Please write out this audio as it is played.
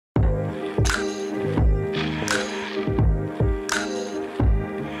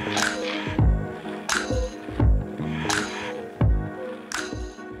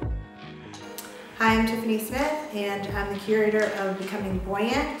Tiffany Smith, and I'm the curator of Becoming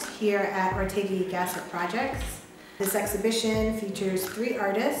Buoyant here at Ortega Gasset Projects. This exhibition features 3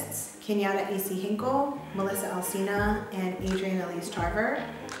 artists, Kenyatta A.C. Hinkle, Melissa Alcena, and Adrienne Elise Tarver.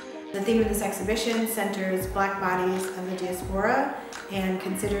 The theme of this exhibition centers Black bodies of the diaspora and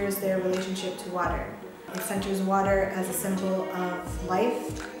considers their relationship to water. It centers water as a symbol of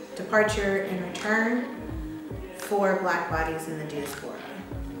life, departure, and return for Black bodies in the diaspora.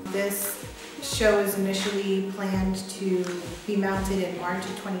 This show was initially planned to be mounted in March of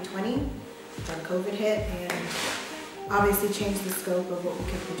 2020 when COVID hit and obviously changed the scope of what we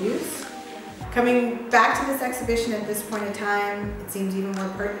could produce. Coming back to this exhibition at this point in time, it seems even more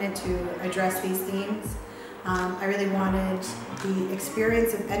pertinent to address these themes. I really wanted the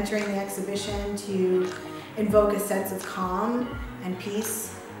experience of entering the exhibition to invoke a sense of calm and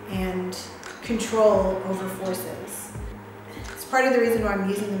peace and control over forces. It's part of the reason why I'm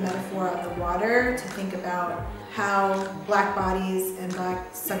using the metaphor of the water to think about how Black bodies and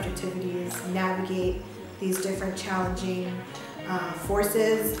Black subjectivities navigate these different challenging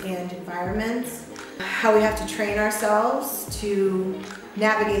forces and environments, how we have to train ourselves to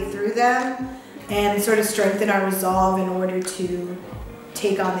navigate through them and sort of strengthen our resolve in order to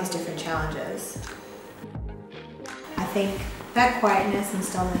take on these different challenges. I think that quietness and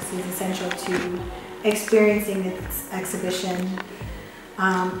stillness is essential to experiencing this exhibition.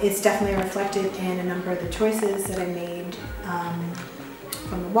 It's definitely reflected in a number of the choices that I made,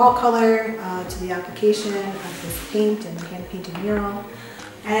 from the wall color to the application of this paint and the hand-painted mural.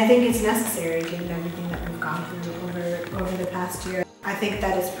 And I think it's necessary given everything that we've gone through over the past year. I think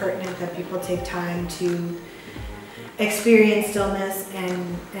that it's pertinent that people take time to experience stillness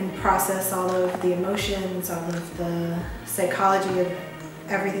and process all of the emotions, all of the psychology of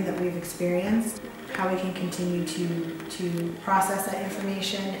everything that we've experienced, how we can continue to process that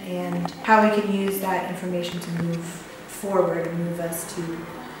information and how we can use that information to move forward and move us to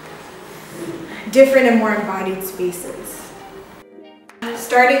different and more embodied spaces.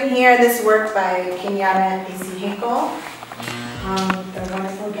 Starting here, this work by Kenyatta A.C. Hinkle, the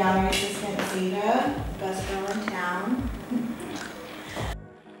wonderful gallery assistant Ortega, best girl in town.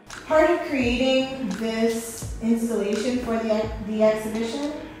 Part of creating this installation for the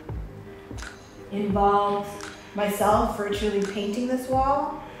exhibition involved myself virtually painting this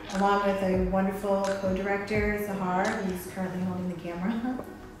wall, along with a wonderful co-director, Zahar, who's currently holding the camera.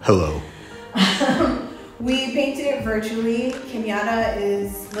 Hello. We painted it virtually. Kenyatta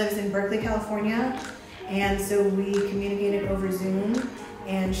lives in Berkeley, California, and so we communicated over Zoom,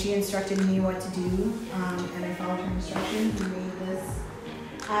 and she instructed me what to do, and I followed her instructions and made this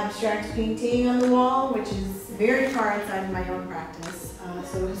abstract painting on the wall, which is very far outside of my own practice,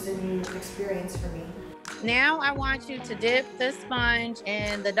 so it was a new experience for me. Now I want you to dip the sponge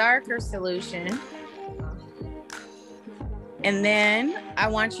in the darker solution. And then I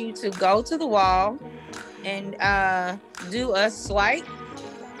want you to go to the wall and do a swipe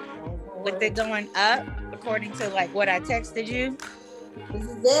with it going up according to like what I texted you. This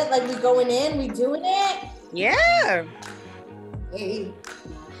is it? Like we going in? We doing it? Yeah. Hey.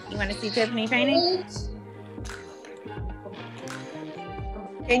 You want to see Tiffany painting?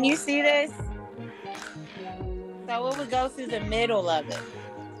 Can you see this? So it would go through the middle of it.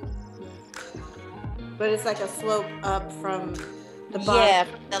 But it's like a slope up from the bottom. Yeah,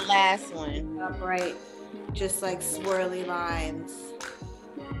 the last one. Upright. Just like swirly lines.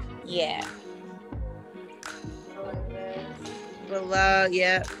 Yeah. Below,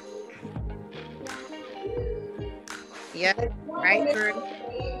 yep. Yep, right through.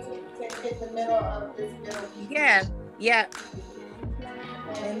 To hit the middle of this middle piece. Yeah, yeah.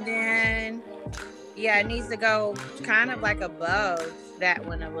 And then, yeah, it needs to go kind of like above that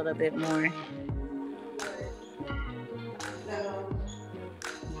one a little bit more.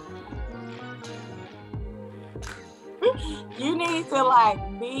 You need to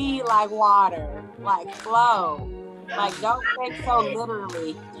like be like water, like flow. Like don't think so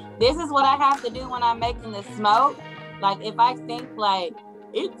literally. This is what I have to do when I'm making the smoke. Like if I think like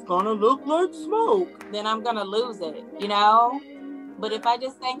it's gonna look like smoke, then I'm gonna lose it, you know? But if I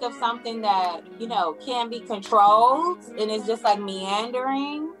just think of something that, you know, can be controlled and it's just like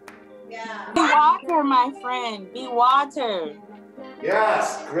meandering. Yeah. Be water, my friend. Be water.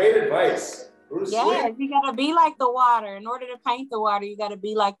 Yes, great advice. Yes, you gotta be like the water. In order to paint the water, you gotta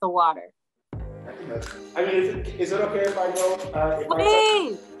be like the water. I mean, is it okay if I go?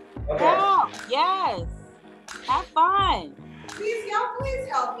 Please. Okay. Yeah. Yes. Have fun. Please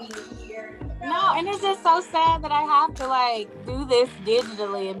help me here. No, and it's just so sad that I have to like do this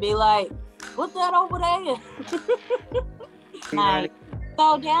digitally and be like, put that over there. Like,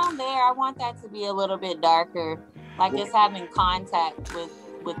 So down there, I want that to be a little bit darker, like it's having contact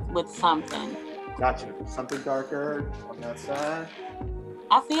with something. Gotcha. Something darker on that side.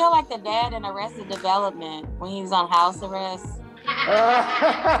 I feel like the dad in Arrested Development when he was on house arrest.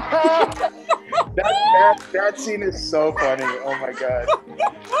 That scene is so funny. Oh my god.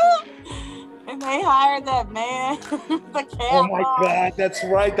 And they hired that man, the cat. Oh my god, that's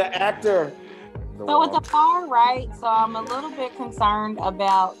right, the actor. So at the far right, so I'm a little bit concerned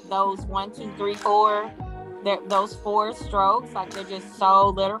about those 1, 2, 3, 4. Those 4 strokes, like they're just so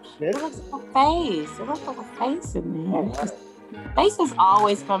literal. It looks like a face. It looks like a face in there. Faces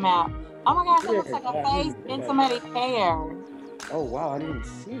always come out. Oh my gosh, it looks like a face in somebody's hair. Oh wow, I didn't even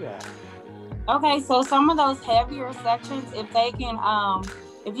see that. Okay, so some of those heavier sections, if they can,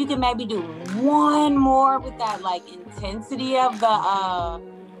 if you can maybe do one more with that like intensity of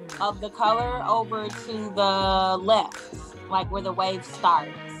the color over to the left, like where the wave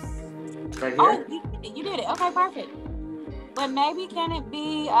starts. Right here? Oh, you did it. Okay, perfect. But maybe can it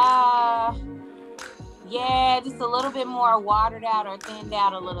be, yeah, just a little bit more watered out or thinned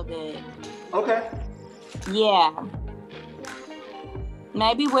out a little bit. Okay. Yeah.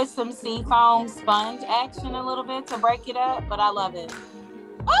 Maybe with some seafoam sponge action a little bit to break it up, but I love it.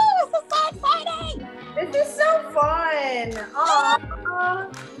 Oh, this is so exciting! This is so fun. Aww.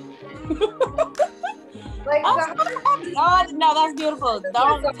 Like oh no, that's beautiful.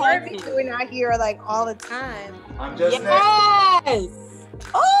 Don't touch it. Doing out here like all the time. I'm just yes.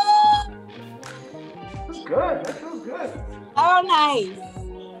 Oh, That's good. That feels good. oh nice.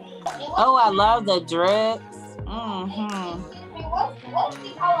 Oh, I love the drips. Mm-hmm. What do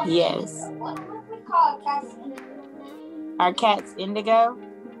we call it? Yes. What do we call cats? Our cat's indigo.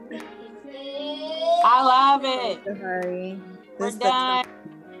 I love it. Hurry. We're done.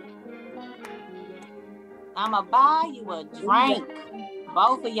 I'ma buy you a drink.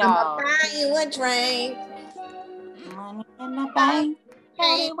 Both of y'all. I'ma buy you a drink. Money in the bank.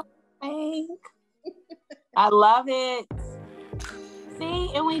 Money in the bank. I love it.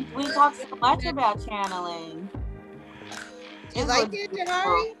 See, and we talk so much about channeling. You like it,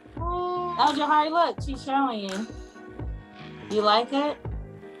 Jahari? Oh, Jahari, look, she's showing you. You like it?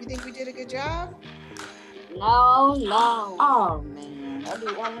 You think we did a good job? No. Oh, man.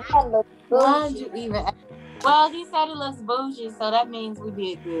 Why'd you even... Well, he said it looks bougie, so that means we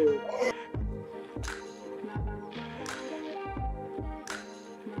did good.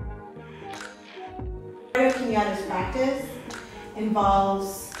 Part of Kenyatta's practice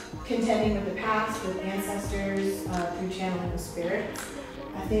involves contending with the past, with ancestors, through channeling of spirits.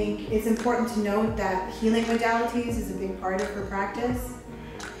 I think it's important to note that healing modalities is a big part of her practice,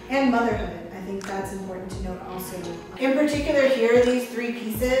 and motherhood. I think that's important to note also. In particular here, these 3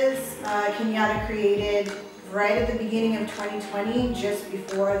 pieces Kenyatta created right at the beginning of 2020, just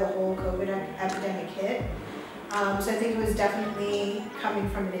before the whole COVID epidemic hit. So I think it was definitely coming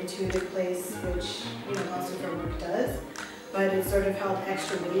from an intuitive place, which most of her work does, but it sort of held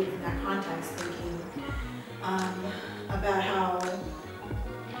extra weight in that context, thinking about how,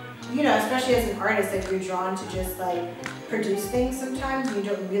 especially as an artist, like you're drawn to just like produce things sometimes, and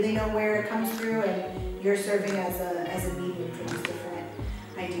you don't really know where it comes through, and you're serving as a medium for these different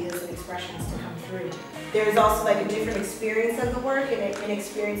ideas and expressions to come through. There's also like a different experience of the work, and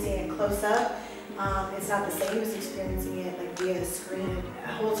experiencing it close up. It's not the same as experiencing it like via a screen. It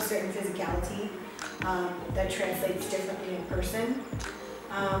holds a certain physicality that translates differently in person.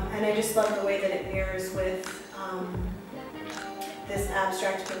 And I just love the way that it mirrors with this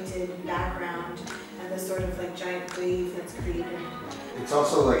abstract painted background and this sort of like giant wave that's created. It's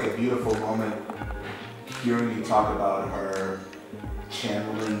also like a beautiful moment hearing you talk about her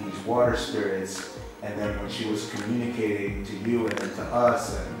channeling these water spirits, and then when she was communicating to you and then to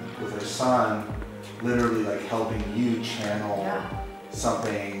us and with her son, literally like helping you channel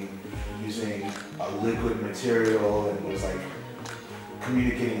something using a liquid material, and was like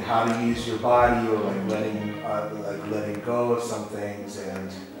communicating how to use your body, or like letting go of some things,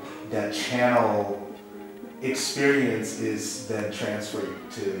 and that channel experience is then transferred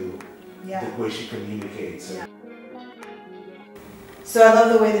to the way she communicates. Yeah. So I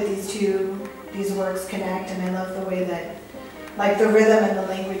love the way that these works connect, and I love the way that like the rhythm and the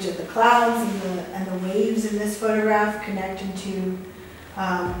language of the clouds and the waves in this photograph connect into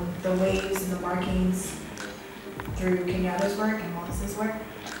the waves and the markings through Kenyatta's work and Melissa's work.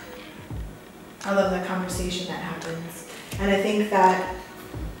 I love that conversation that happens. And I think that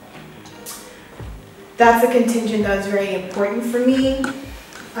that's a contingent that was very important for me,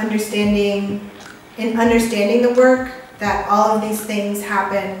 understanding the work, that all of these things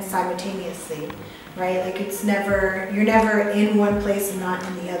happen simultaneously. right? Like it's never, you're never in one place and not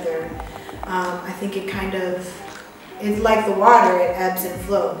in the other. I think it kind of, it's like the water, it ebbs and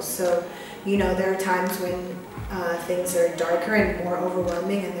flows. So, you know, there are times when things are darker and more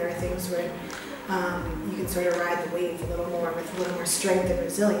overwhelming, and there are things where you can sort of ride the wave a little more with a little more strength and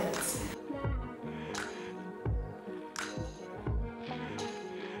resilience.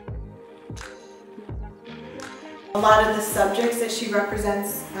 A lot of the subjects that she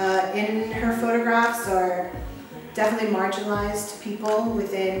represents in her photographs are definitely marginalized people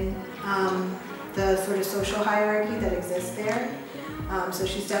within the sort of social hierarchy that exists there. So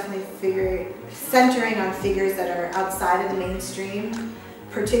she's definitely centering on figures that are outside of the mainstream,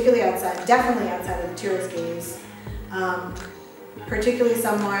 particularly outside, definitely outside of the tourist gaze, particularly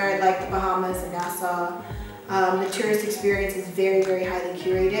somewhere like the Bahamas and Nassau. The tourist experience is very, very highly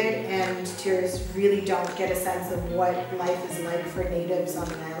curated, and tourists really don't get a sense of what life is like for natives on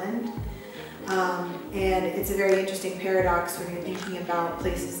the island. And it's a very interesting paradox when you're thinking about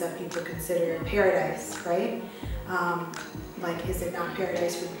places that people consider paradise, right? Like, is it not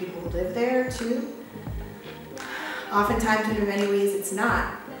paradise for the people who live there too? Oftentimes, in many ways, it's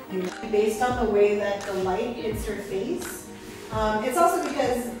not. Based on the way that the light hits her face, it's also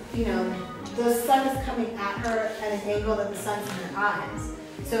because, you know, the sun is coming at her at an angle that the sun's in her eyes.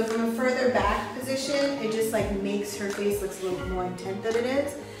 So from a further back position, it just like makes her face look a little more intent than it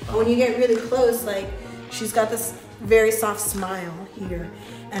is. But when you get really close, like she's got this very soft smile here,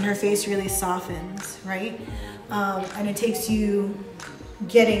 and her face really softens, right? And it takes you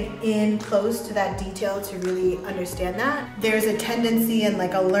getting in close to that detail to really understand that. There's a tendency and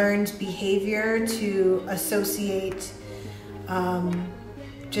like a learned behavior to associate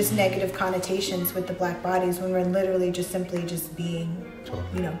just negative connotations with the black bodies when we're literally just simply just being,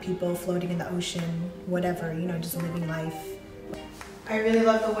 you know, people floating in the ocean, whatever, you know, just living life. I really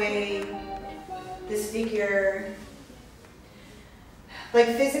love the way this figure like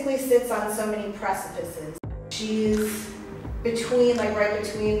physically sits on so many precipices. She's between, like right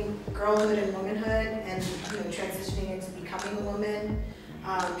between girlhood and womanhood, and you know, transitioning into becoming a woman.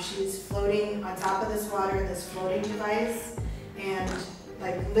 She's floating on top of this water in this floating device, and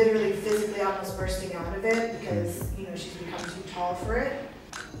like literally physically almost bursting out of it because, you know, she's become too tall for it.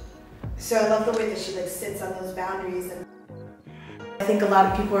 So I love the way that she like sits on those boundaries. And I think a lot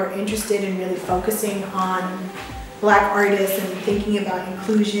of people are interested in really focusing on Black artists and thinking about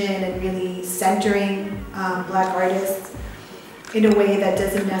inclusion and really centering Black artists in a way that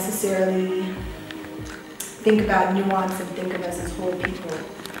doesn't necessarily think about nuance and think of us as whole people.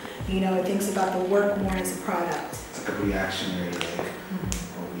 You know, it thinks about the work more as a product. It's like a reactionary, like,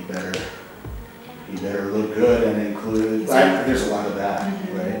 oh, you better look good and include, Exactly. There's a lot of that,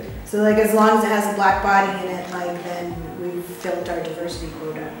 right? So like as long as it has a Black body in it, like then we've filled our diversity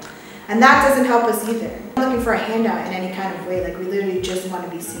quota. And that doesn't help us either. I'm not looking for a handout in any kind of way, like we literally just want to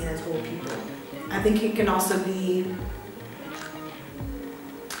be seen as whole people. I think it can also be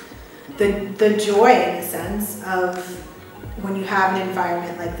the joy in a sense of when you have an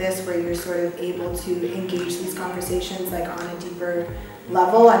environment like this where you're sort of able to engage these conversations like on a deeper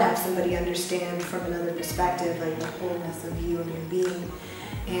level and have somebody understand from another perspective like the wholeness of you and your being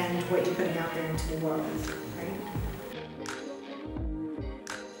and what you're putting out there into the world, right?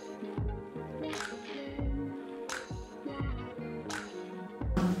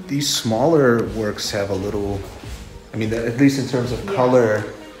 These smaller works have a little, I mean, at least in terms of color.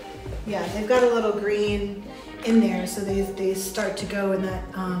 Yeah, they've got a little green in there, so they start to go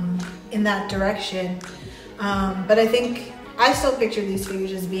in that direction. But I think I still picture these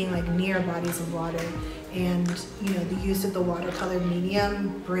figures as being like near bodies of water, and you know, the use of the watercolor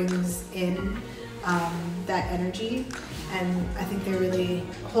medium brings in that energy, and I think they really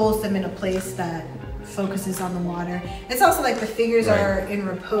holds them in a place that focuses on the water. It's also like the figures are in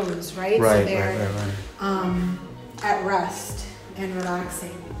repose, right? So they're at rest and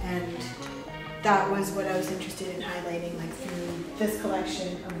relaxing, and that was what I was interested in highlighting, like through this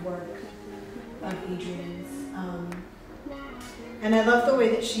collection of work of Adrienne's. And I love the way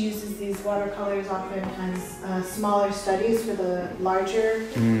that she uses these watercolors often as smaller studies for the larger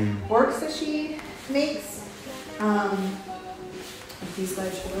works that she makes, like these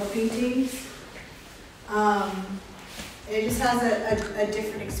large oil paintings. It just has a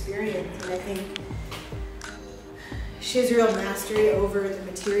different experience, and I think she has real mastery over the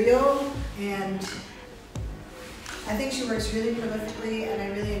material, and I think she works really prolifically, and I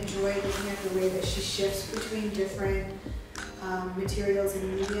really enjoy looking at the way that she shifts between different materials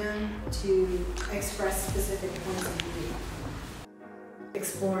and medium to express specific points of view.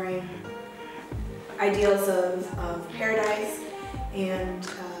 Exploring ideals of paradise and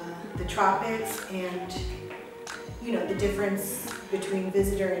the tropics and, you know, the difference between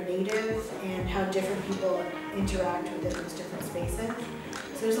visitor and native and how different people interact within those different spaces.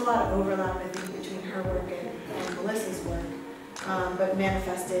 So there's a lot of overlap, I think, between her work and Melissa's work, but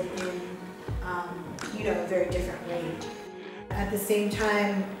manifested in, you know, a very different way. At the same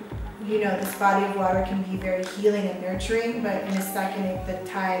time, you know, this body of water can be very healing and nurturing, but in a second the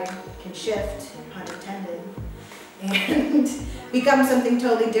tide can shift, pun intended, and become something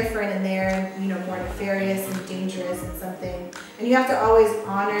totally different in there, you know, more nefarious and dangerous and something. And you have to always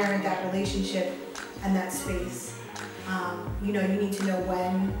honor that relationship and that space. You know, you need to know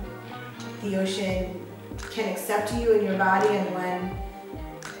when the ocean can accept you in your body and when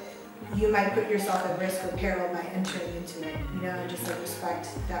you might put yourself at risk or peril by entering into it, you know, and just like respect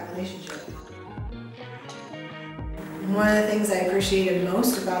that relationship. One of the things I appreciated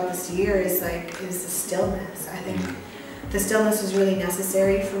most about this year is the stillness. I think the stillness was really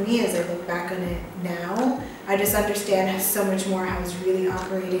necessary for me as I look back on it now. I just understand so much more how I was really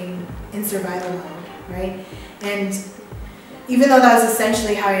operating in survival mode, right? And even though that was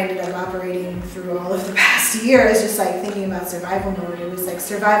essentially how I ended up operating through all of the past year, I was just like thinking about survival mode. It was like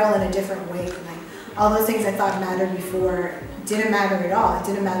survival in a different way. Like all those things I thought mattered before didn't matter at all. It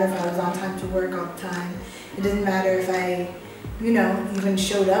didn't matter if I was on time to work all the time. It didn't matter if I, you know, even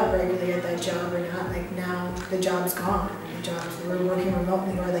showed up regularly at that job or not. Like now the job's gone. The jobs that we're working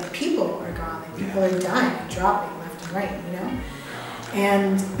remotely, or like people are gone. Like people are dying and dropping left and right, you know?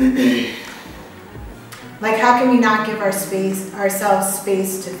 And like, how can we not give ourselves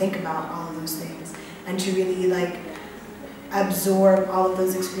space to think about all of those things and to really like absorb all of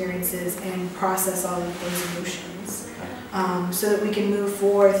those experiences and process all of those emotions, so that we can move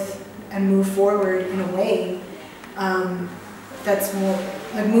forward in a way that's more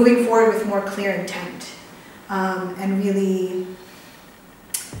like moving forward with more clear intent, and really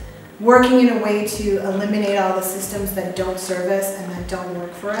working in a way to eliminate all the systems that don't serve us and that don't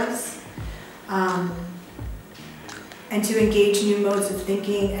work for us. And to engage new modes of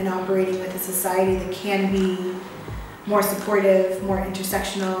thinking and operating with a society that can be more supportive, more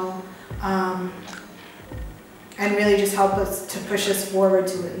intersectional, and really just help us to push us forward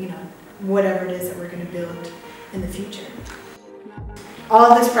to, you know, whatever it is that we're going to build in the future. All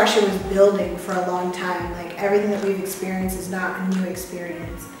of this pressure was building for a long time. Like everything that we've experienced is not a new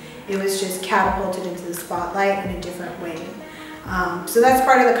experience. It was just catapulted into the spotlight in a different way. So that's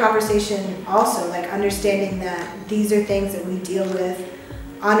part of the conversation also, like understanding that these are things that we deal with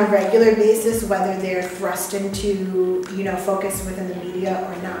on a regular basis, whether they're thrust into, you know, focus within the media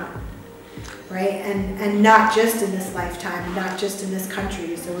or not, right? And not just in this lifetime, not just in this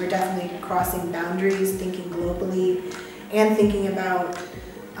country. So we're definitely crossing boundaries, thinking globally, and thinking about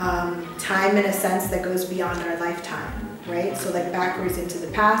time in a sense that goes beyond our lifetime, right? So like backwards into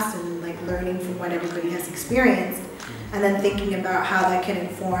the past and like learning from what everybody has experienced, and then thinking about how that can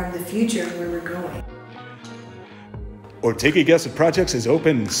inform the future and where we're going. Ortega Gasset Projects is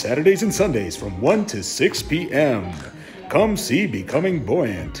open Saturdays and Sundays from 1 to 6 p.m. Come see Becoming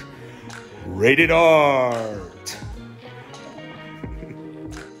Buoyant. Rated R.